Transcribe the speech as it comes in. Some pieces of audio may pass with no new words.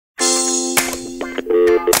Hello.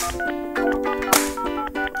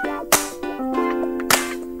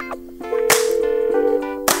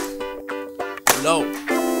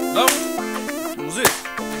 Hello? Who's this?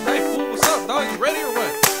 Hey, fool, what's up, dog? You ready or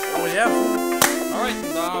what? Oh, yeah, fool. Alright,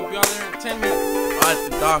 I'll be out there in 10 minutes.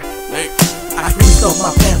 Alright, dog. Thanks. I creased on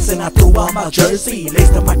my pants and I threw on my jersey.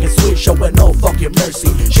 Laced them like a switch, showing no fucking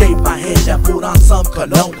mercy. Shaved my head and put on some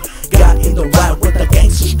cologne. Got in the ride with the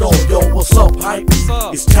gangster stone. Yo, what's up, hype?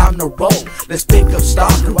 It's time to roll. Let's pick up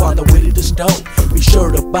Stryker on the way to the stove. Be sure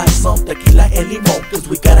to buy some tequila and limon, cause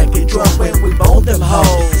we gotta get drunk when we bone them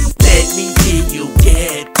hoes. Let me see you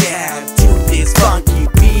get down to this funky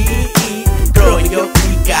beat. Throw your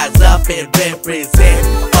three guys up and represent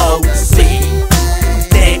OC.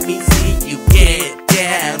 Let me see you get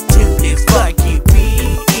down to this funky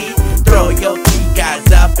beat. Throw your three guys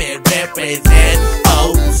up and represent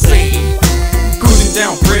OC. Cruising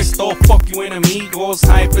down Bristol, fuck you and amigos.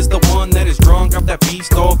 Hype is the one that is drunk off that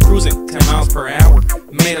beast. All cruising 10 miles per hour.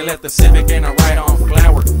 Made a left the Civic and a right on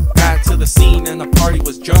Flower. Got to the scene and the party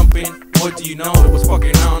was jumping. What do you know, it was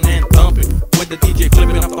fucking on and thumping. With the DJ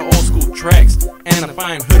flipping up the old school tracks. And a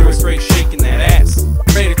fine hooder straight shaking that ass.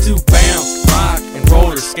 Ready to bounce, rock, and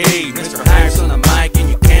roller skate. Mr. Hype's on the mic and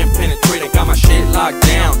you can't penetrate. I got my shit locked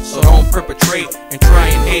down, so don't perpetrate and try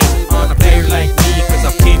and hate on a player like me. Cause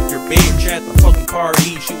I picked your bitch at the fucking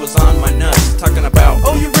party. She was on my nuts, talking about,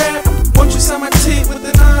 oh you rap, won't you sign my tit with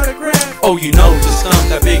an autograph? Oh you know, just stump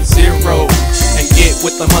that big zero and get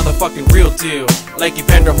with the motherfucking real deal. Like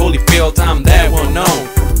Evander Holyfield, I'm that well known.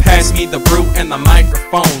 Pass me the brew and the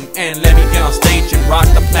microphone and let me get on stage and rock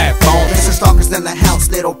the platform. Gangster stalkers in the house,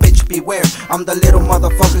 little bitch beware. I'm the little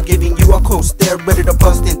motherfucker giving you a cold stare. Ready to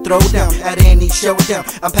bust and throw down at any showdown.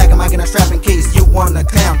 I'm packing my gun and strap in case you wanna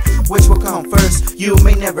clown. Which will come first, you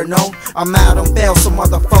may never know. I'm out on bail, so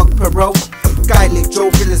motherfuck parole. Guy like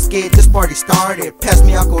Joker, let's get this party started. Pass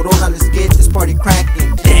me a Corona, let's get this party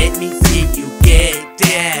cracking. Let me see you get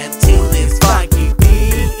down to this funky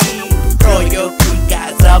beat. Throw your three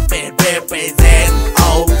guys up and represent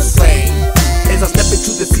OC. As I step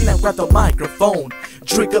into the scene and grab the microphone,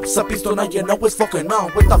 drink up some pistol, now you know it's fucking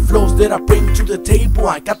on. With the flows that I bring to the table,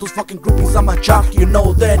 I got those fucking groupies on my jock. You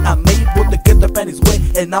know that I'm able to get the panties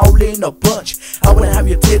wet and all in a bunch. I wanna have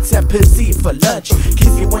your tits and pussy for lunch.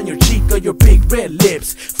 Kiss you on your cheek or your big red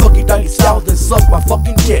lips. Fuck you doggy style, then suck my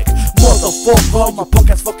fucking dick. Motherfucker, all my punk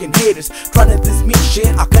ass fucking haters tryna diss me shit,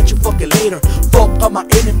 I'll catch you fucking later. Fuck all my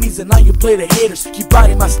enemies and now you play the haters. Keep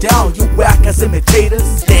biting my style, you whack ass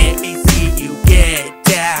imitators. Let me see you get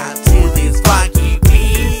down to this funky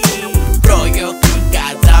beat. Throw your three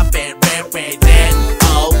guys up and represent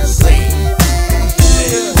OC.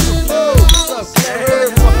 What's up, Gary?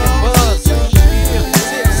 Fucking buzz.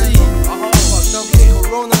 Tipsy. Don't get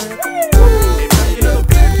Corona.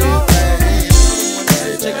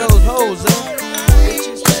 Check those hoes, huh?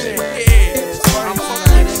 I'm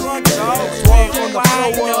so drunk, dog. Walk on the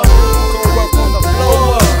floor.